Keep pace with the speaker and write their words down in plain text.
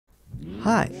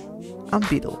Hi, I'm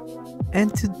Beetle,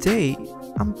 and today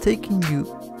I'm taking you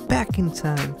back in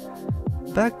time,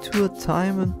 back to a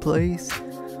time and place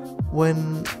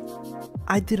when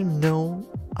I didn't know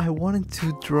I wanted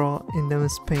to draw in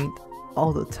MSPaint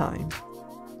all the time.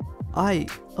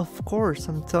 Of course,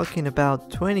 I'm talking about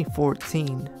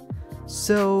 2014.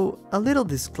 So, a little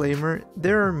disclaimer,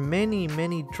 there are many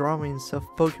drawings of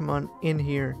Pokemon in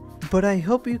here, but I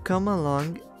hope you come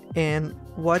along and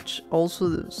watch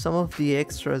also some of the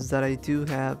extras that I do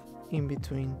have in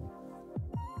between.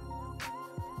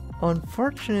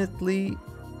 Unfortunately,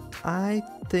 I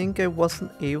think I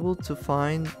wasn't able to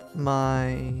find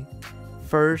my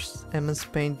first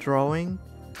MSPaint drawing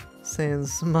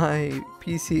since my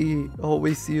PC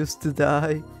always used to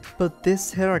die. But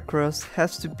this Heracross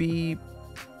has to be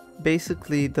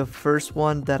basically the first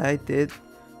one that I did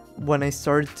when I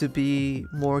started to be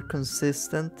more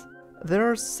consistent. There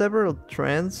are several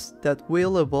trends that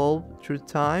will evolve through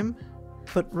time,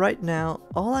 but right now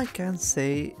all I can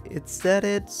say is that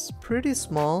it's pretty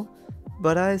small,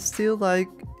 but I still like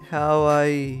how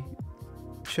I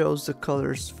chose the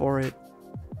colors for it.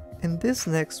 In this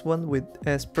next one with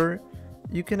Esper,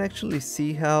 you can actually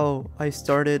see how I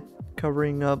started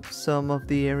covering up some of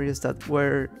the areas that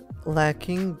were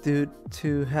lacking due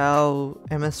to how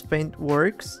MSPaint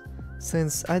works,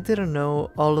 since I didn't know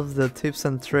all of the tips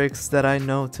and tricks that I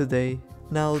know today.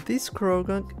 Now this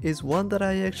Krogunk is one that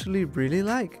I actually really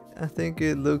like. I think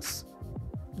it looks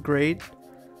great,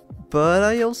 but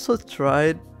I also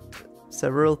tried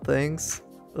several things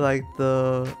like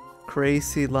the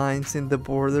crazy lines in the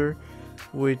border,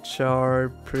 which are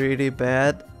pretty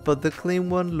bad, but the clean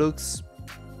one looks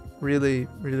really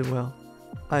well,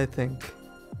 I think.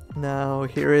 Now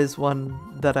here is one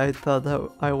that I thought that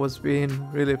I was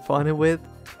being really funny with.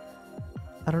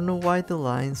 I don't know why the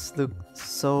lines look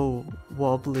so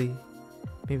wobbly.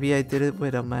 Maybe I did it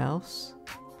with a mouse,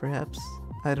 perhaps?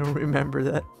 I don't remember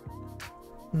that.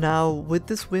 Now with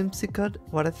this Whimsicott,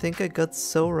 what I think I got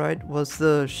so right was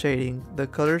the shading. The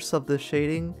colors of the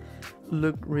shading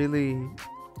look really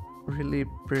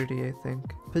pretty, I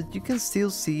think. But you can still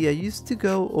see I used to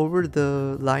go over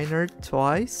the line art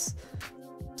twice,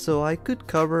 so I could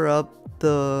cover up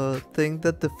the thing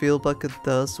that the fill bucket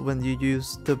does when you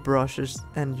use the brushes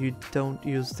and you don't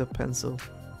use the pencil.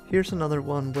 Here's another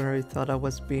one where I thought I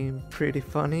was being pretty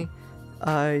funny.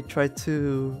 I tried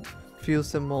to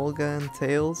fuse Emolga and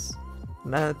Tails,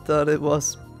 and I thought it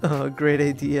was a great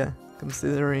idea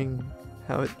considering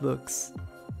how it looks.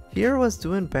 Here I was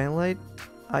doing Backlight.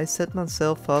 I set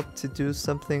myself up to do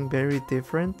something very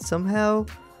different. Somehow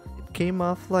it came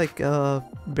off like a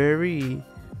very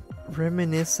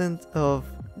reminiscent of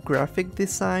graphic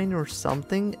design or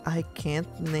something I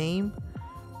can't name.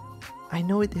 I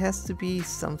know it has to be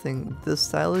something. The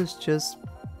style is just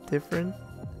different.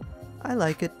 I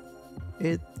like it.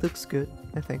 It looks good,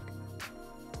 I think.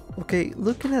 Okay,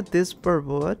 looking at this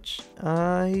Barboach,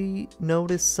 I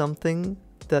noticed something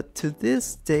that to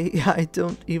this day I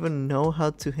don't even know how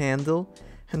to handle,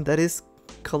 and that is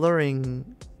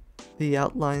coloring the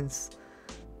outlines.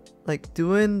 Like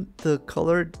doing the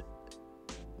colored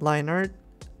line art,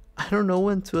 I don't know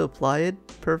when to apply it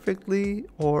perfectly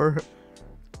or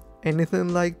anything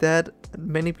like that.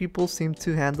 Many people seem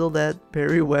to handle that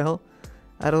very well.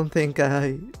 I don't think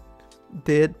I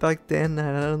did back then,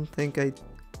 and I don't think I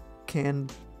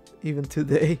can even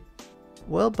today.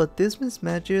 Well, but this Miss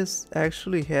Magius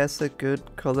actually has a good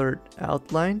colored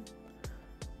outline.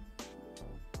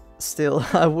 Still,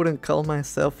 I wouldn't call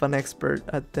myself an expert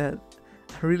at that.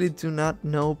 I really do not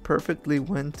know perfectly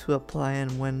when to apply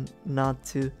and when not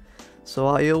to, so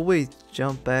I always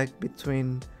jump back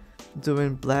between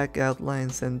doing black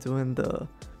outlines and doing the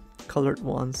colored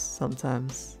ones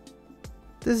sometimes.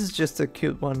 This is just a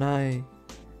cute one. I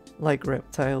like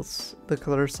reptiles. The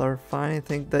colors are fine. I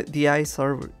think that the eyes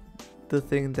are the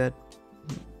thing that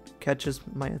catches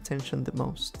my attention the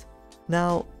most.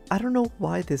 Now, I don't know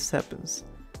why this happens,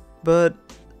 but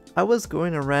I was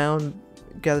going around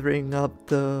gathering up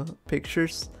the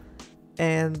pictures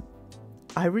and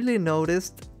I really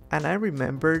noticed and I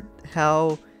remembered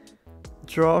how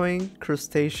drawing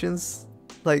crustaceans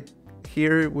like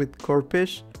here with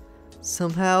Corpish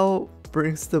somehow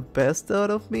brings the best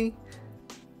out of me.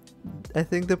 I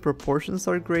think the proportions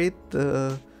are great,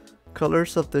 the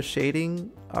colors of the shading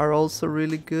are also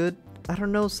really good. I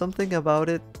don't know, something about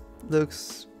it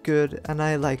looks good and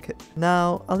I like it.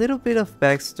 Now, a little bit of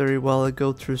backstory while I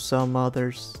go through some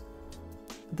others.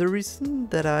 The reason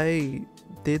that I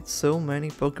did so many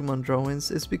Pokemon drawings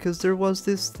is because there was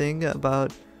this thing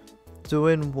about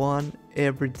doing one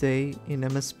every day in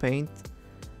MSPaint,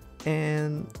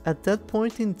 And at that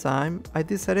point in time, I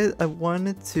decided I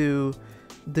wanted to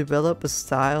develop a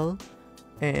style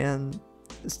and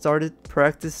started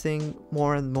practicing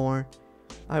more and more.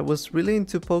 I was really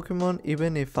into Pokemon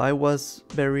even if I was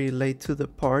very late to the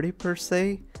party per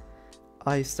se.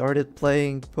 I started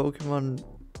playing Pokemon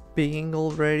being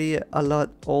already a lot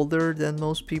older than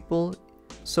most people.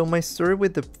 So my story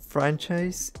with the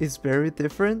franchise is very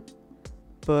different,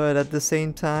 but at the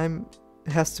same time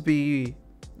it has to be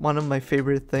one of my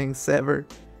favorite things ever,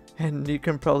 and you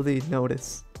can probably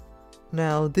notice.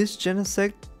 Now this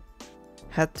Genesect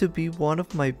had to be one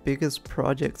of my biggest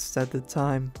projects at the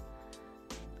time.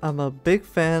 I'm a big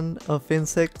fan of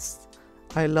insects,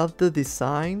 I love the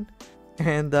design,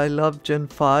 and I love Gen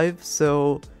 5,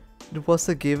 so it was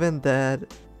a given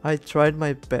that I tried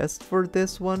my best for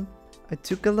this one. I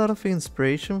took a lot of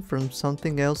inspiration from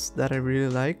something else that I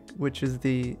really like, which is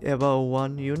the EVA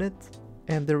 01 unit.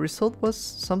 And the result was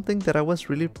something that I was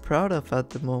really proud of at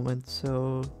the moment,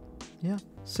 so yeah.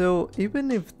 So even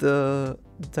if the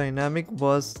dynamic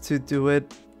was to do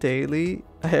it daily,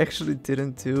 I actually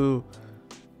didn't do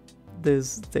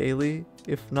this daily.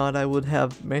 If not, I would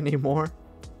have many more.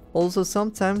 Also,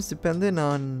 sometimes depending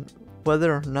on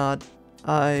whether or not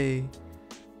I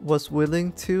was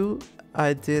willing to,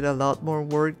 I did a lot more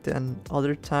work than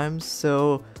other times,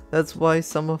 so that's why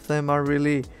some of them are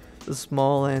really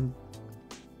small and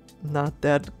not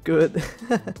that good.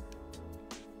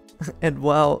 And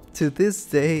wow, to this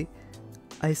day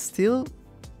I still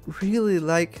really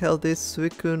like how this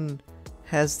Suicune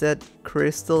has that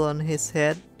crystal on his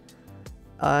head.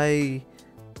 I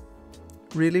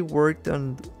really worked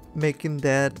on making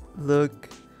that look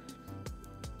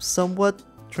somewhat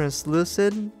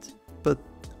translucent but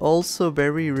also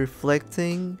very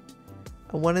reflecting.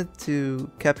 I wanted to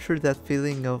capture that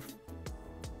feeling of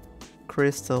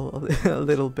crystal a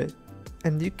little bit.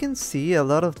 And you can see a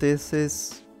lot of this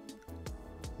is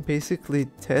basically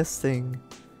testing,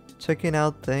 checking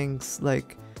out things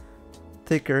like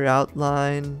thicker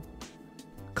outline,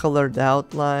 colored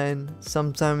outline,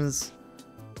 sometimes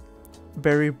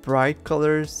very bright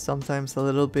colors, sometimes a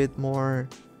little bit more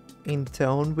in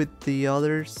tone with the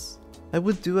others. I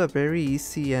would do a very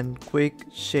easy and quick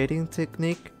shading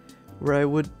technique where I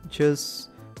would just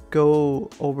go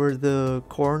over the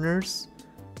corners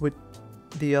with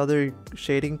the other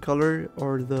shading color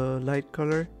or the light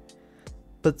color.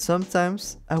 But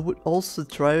sometimes I would also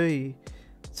try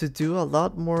to do a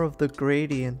lot more of the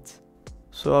gradient.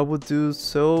 So I would do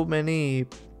so many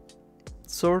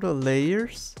sort of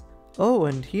layers. Oh,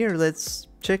 and here, let's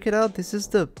check it out. This is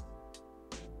the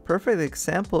perfect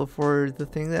example for the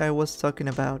thing that I was talking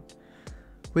about.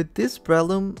 With this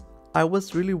Breloom, I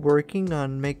was really working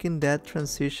on making that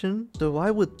transition, so I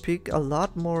would pick a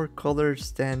lot more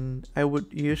colors than I would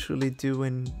usually do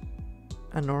in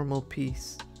a normal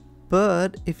piece.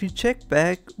 But if you check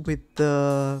back with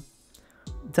the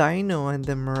Dino and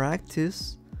the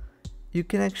Maractus, you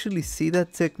can actually see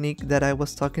that technique that I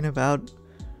was talking about,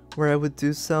 where I would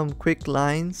do some quick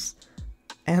lines,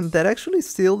 and that actually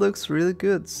still looks really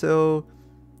good. So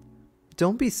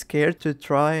don't be scared to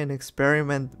try and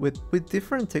experiment with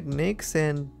different techniques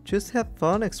and just have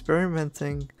fun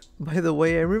experimenting. By the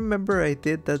way, I remember I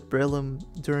did that Breloom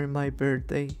during my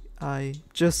birthday.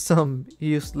 Just some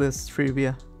useless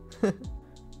trivia.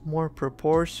 More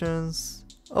proportions.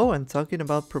 Oh, and talking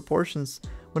about proportions,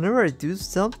 whenever I do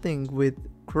something with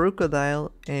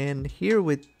crocodile and here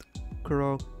with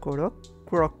Krokorok,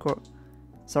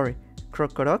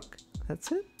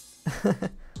 that's it.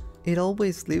 It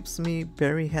always leaves me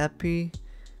very happy.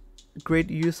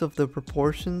 Great use of the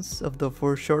proportions of the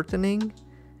foreshortening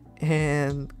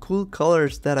and cool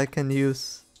colors that I can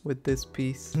use with this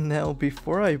piece. Now,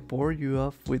 before I bore you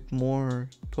off with more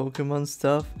Pokemon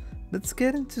stuff, let's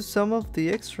get into some of the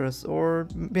extras, or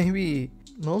maybe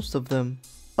most of them.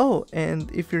 Oh, and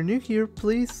if you're new here,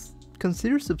 please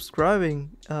consider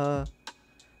subscribing.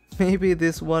 Maybe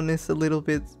this one is a little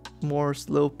bit more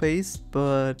slow paced,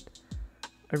 but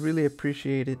I really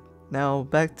appreciate it. Now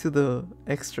back to the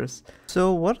extras.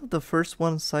 So one of the first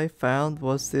ones I found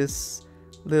was this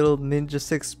little Ninja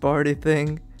 6 party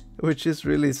thing, which is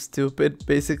really stupid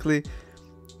basically,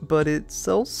 but it's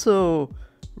also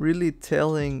really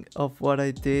telling of what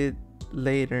I did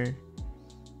later.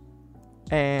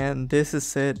 And this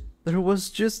is it. There was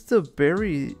just a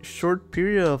very short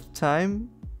period of time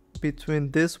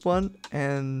between this one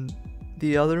and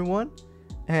the other one,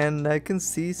 and I can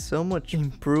see so much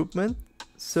improvement.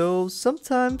 So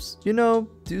sometimes, you know,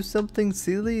 do something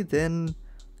silly, then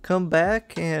come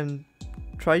back and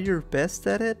try your best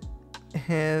at it,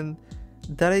 and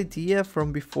that idea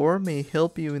from before may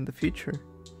help you in the future.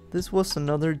 This was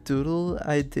another doodle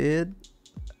I did.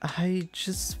 I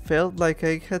just felt like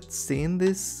I had seen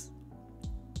this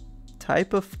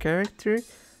type of character,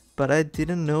 but I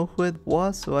didn't know who it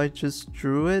was, so I just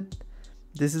drew it.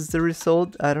 This is the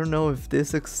result. I don't know if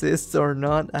this exists or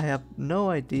not. I have no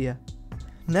idea.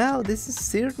 Now this is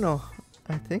Cirno,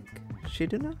 I think.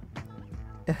 Shirino?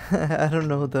 I don't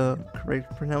know the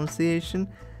correct pronunciation.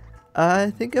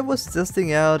 I think I was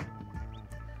testing out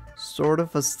sort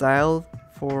of a style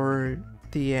for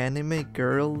the anime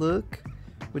girl look,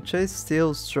 which I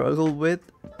still struggle with,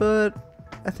 but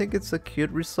I think it's a cute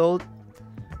result.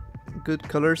 Good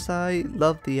colors. I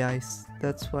love the eyes.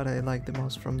 That's what I like the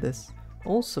most from this.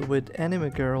 Also with anime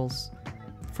girls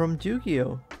from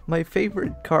Yu-Gi-Oh! My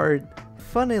favorite card.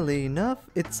 Funnily enough,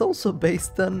 it's also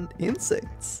based on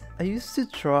insects. I used to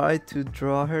try to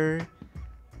draw her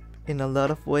in a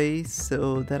lot of ways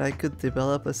so that I could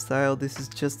develop a style. This is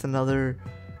just another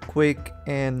quick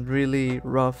and really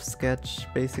rough sketch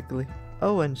basically.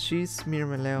 Oh, and she's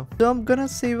Mirmeleo. So I'm gonna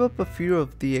save up a few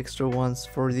of the extra ones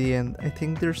for the end. I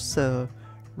think there's a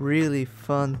really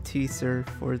fun teaser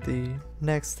for the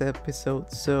next episode,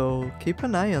 so keep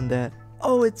an eye on that.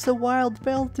 Oh, it's a wild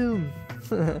Beldoom!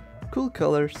 Cool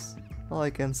colors, all I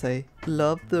can say.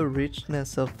 Love the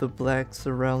richness of the black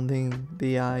surrounding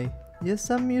the eye.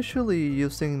 Yes, I'm usually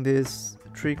using this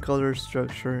 3-color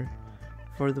structure.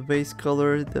 For the base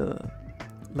color, the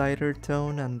lighter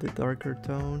tone and the darker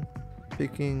tone.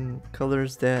 Picking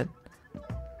colors that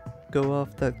go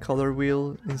off that color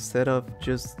wheel instead of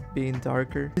just being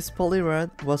darker. This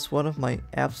polyrat was one of my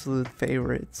absolute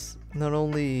favorites. Not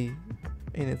only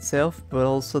in itself, but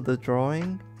also the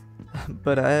drawing.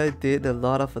 But I did a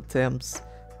lot of attempts,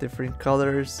 different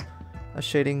colors, a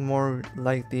shading more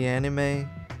like the anime,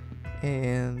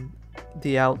 and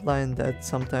the outline that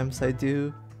sometimes I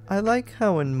do. I like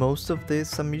how in most of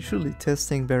this I'm usually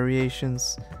testing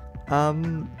variations.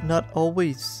 I'm not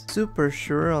always super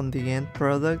sure on the end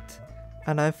product,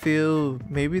 and I feel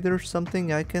maybe there's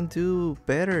something I can do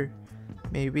better.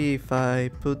 Maybe if I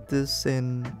put this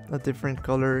in a different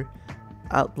color,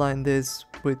 outline this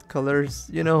with colors,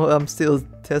 you know, I'm still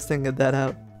testing that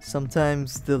out.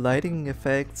 Sometimes the lighting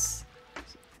effects,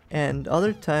 and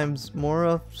other times more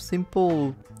of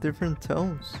simple different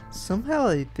tones. Somehow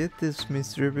I did this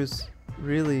Miss Rivers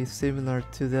really similar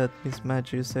to that Miss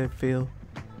Magius, I feel.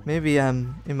 Maybe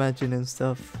I'm imagining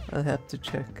stuff, I'll have to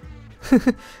check.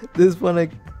 This one I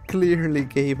clearly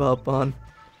gave up on.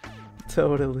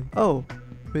 Totally. Oh,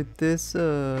 with this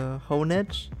hone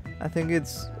edge, I think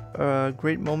it's a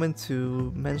great moment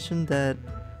to mention that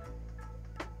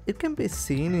it can be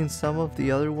seen in some of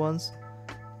the other ones,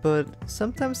 but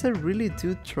sometimes I really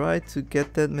do try to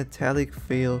get that metallic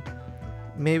feel.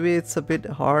 Maybe it's a bit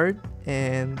hard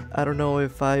and I don't know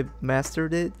if I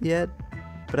mastered it yet,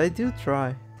 but I do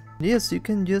try. Yes, you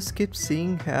can just keep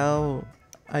seeing how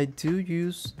I do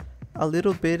use a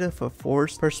little bit of a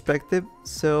forced perspective,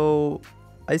 so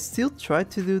I still try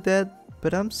to do that,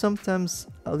 but I'm sometimes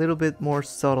a little bit more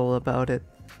subtle about it.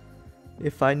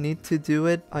 If I need to do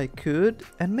it, I could,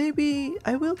 and maybe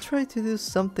I will try to do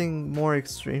something more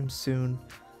extreme soon,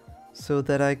 so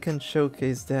that I can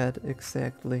showcase that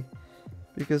exactly.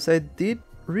 Because I did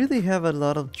really have a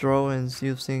lot of drawings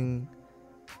using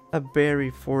a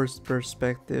very forced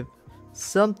perspective.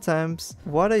 Sometimes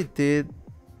what I did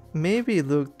maybe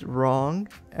looked wrong,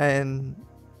 and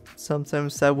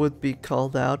sometimes I would be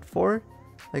called out for,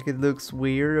 like it looks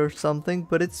weird or something,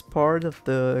 but it's part of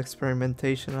the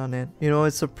experimentation on it. You know,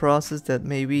 it's a process that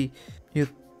maybe you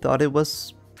thought it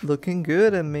was looking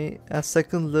good, and a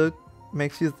second look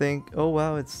makes you think, oh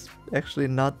wow, it's actually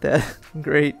not that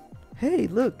great. Hey,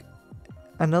 look!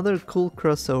 Another cool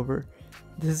crossover.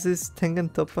 This is Tengen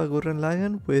Toppa Gurren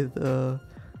Lagann with the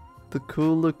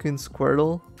cool looking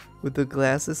Squirtle with the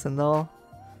glasses and all.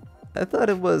 I thought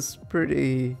it was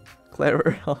pretty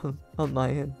clever on my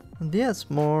end. And yes,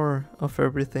 more of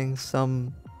everything.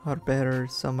 Some are better,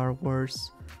 some are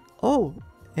worse. Oh,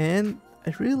 and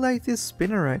I really like this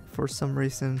spinnerack for some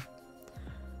reason.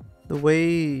 The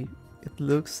way it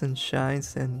looks and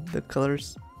shines and the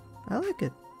colors, I like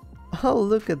it. Oh,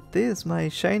 look at this, my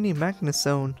shiny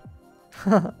Magnezone.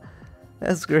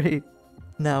 That's great.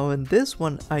 Now in this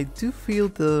one, I do feel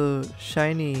the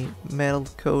shiny metal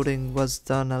coating was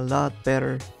done a lot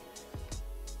better.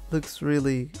 Looks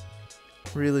really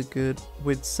good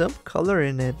with some color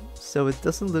in it, so it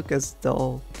doesn't look as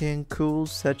dull. Again, cool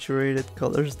saturated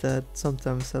colors that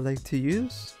sometimes I like to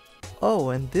use.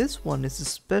 Oh, and this one is a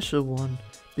special one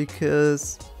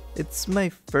because it's my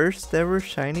first ever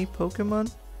shiny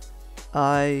Pokemon.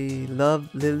 I love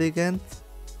Lilligant.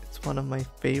 It's one of my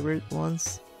favorite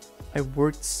ones. I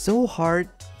worked so hard,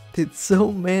 did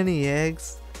so many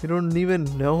eggs. You don't even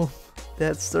know.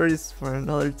 That story is for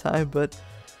another time, but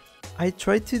I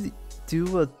tried to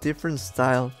do a different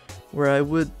style where I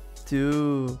would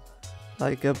do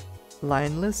like a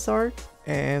lineless art,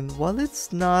 and while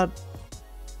it's not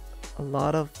a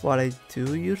lot of what I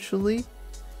do usually,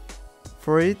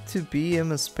 for it to be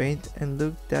MSPaint and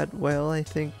look that well, I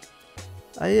think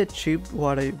I achieved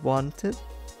what I wanted,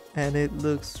 and it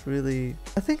looks really...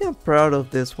 I think I'm proud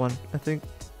of this one. I think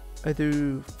I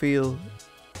do feel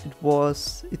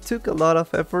it took a lot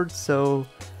of effort, so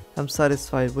I'm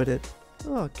satisfied with it.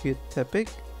 Oh, cute Tepic,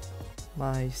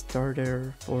 my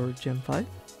starter for Gen 5.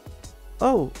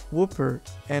 Oh, Whooper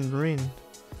and Rin.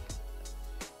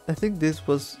 I think this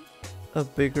was a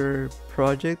bigger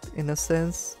project in a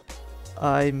sense.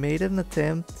 I made an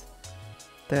attempt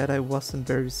that I wasn't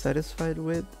very satisfied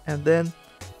with, and then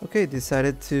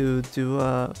decided to do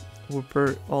a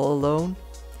Whooper all alone.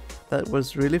 That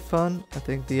was really fun. I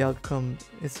think the outcome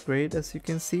is great, as you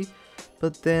can see,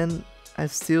 but then I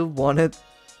still wanted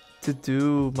to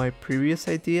do my previous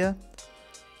idea,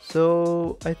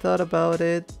 so I thought about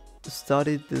it,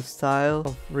 studied the style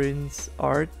of Rin's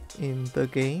art in the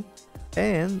game,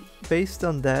 and based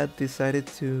on that decided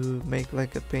to make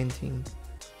like a painting,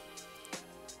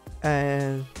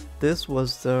 and this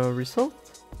was the result.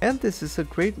 And this is a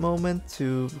great moment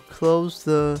to close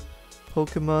the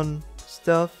Pokemon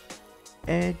stuff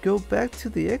and go back to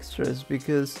the extras,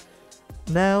 because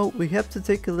now we have to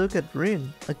take a look at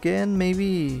Rin. Again,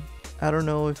 maybe, I don't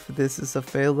know if this is a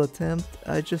failed attempt.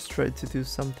 I just tried to do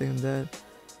something that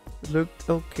looked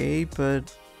okay,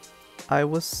 but I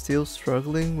was still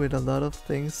struggling with a lot of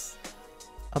things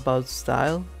about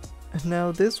style. And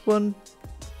now this one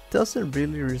doesn't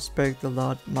really respect a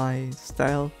lot my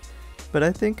style, but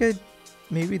I think I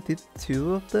maybe did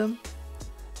two of them.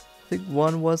 I think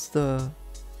one was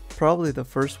probably the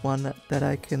first one that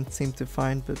I can seem to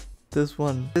find, but this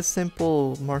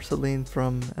simple Marceline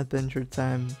from Adventure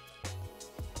Time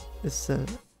is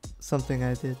something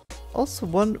I did. Also,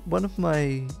 one of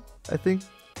my, I think,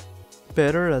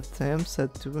 better attempts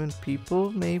at doing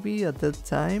people maybe at that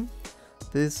time,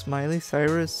 this Miley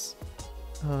Cyrus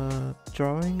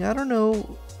drawing. I don't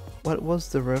know what was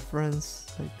the reference,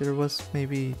 like there was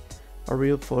maybe a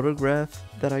real photograph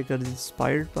that I got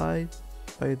inspired by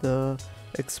the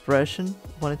expression.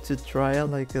 Wanted to try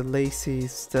out like a lazy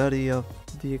study of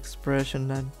the expression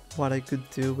and what I could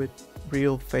do with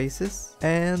real faces.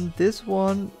 And this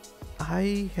one,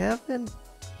 I have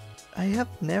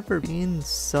never been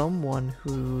someone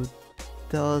who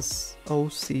does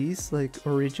OCs, like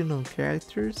original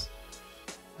characters.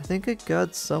 I think I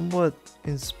got somewhat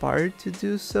inspired to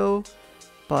do so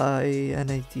by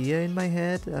an idea in my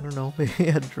head. I don't know, maybe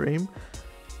a dream,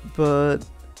 but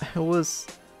I was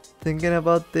thinking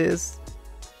about this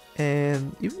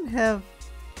and even have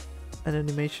an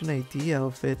animation idea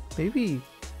of it. Maybe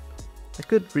I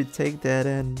could retake that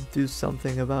and do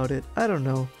something about it. I don't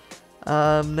know.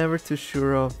 I'm never too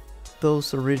sure of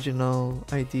those original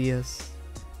ideas.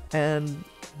 And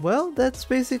well, that's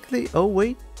basically... oh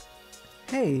wait,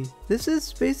 hey, this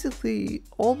is basically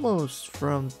almost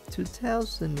from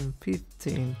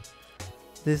 2015,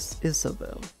 this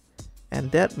Isabel.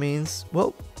 And that means,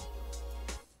 well,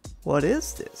 what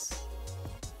is this?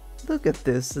 Look at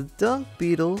this, a dung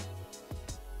beetle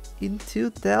in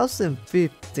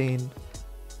 2015.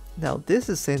 Now this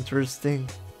is interesting.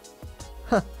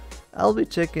 I'll be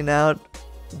checking out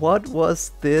what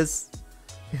was this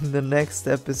in the next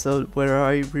episode, where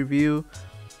I review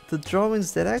the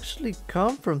drawings that actually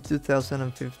come from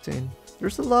 2015.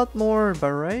 There's a lot more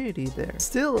variety there.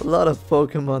 Still a lot of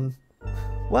Pokemon.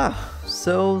 Wow,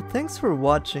 so thanks for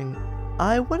watching.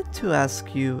 I wanted to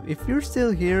ask you, if you're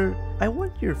still here, I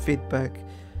want your feedback.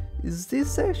 Is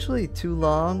this actually too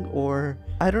long, or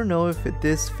I don't know if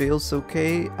this feels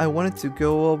okay? I wanted to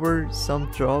go over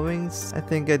some drawings I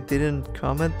think I didn't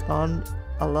comment on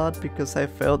a lot because I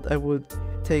felt I would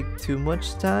take too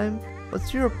much time.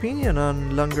 What's your opinion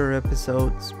on longer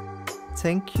episodes?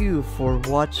 Thank you for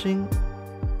watching.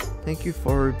 Thank you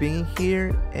for being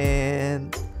here,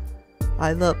 and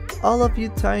I love all of you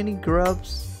tiny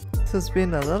grubs. This has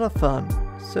been a lot of fun.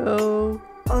 So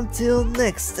until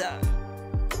next time,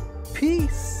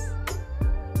 peace.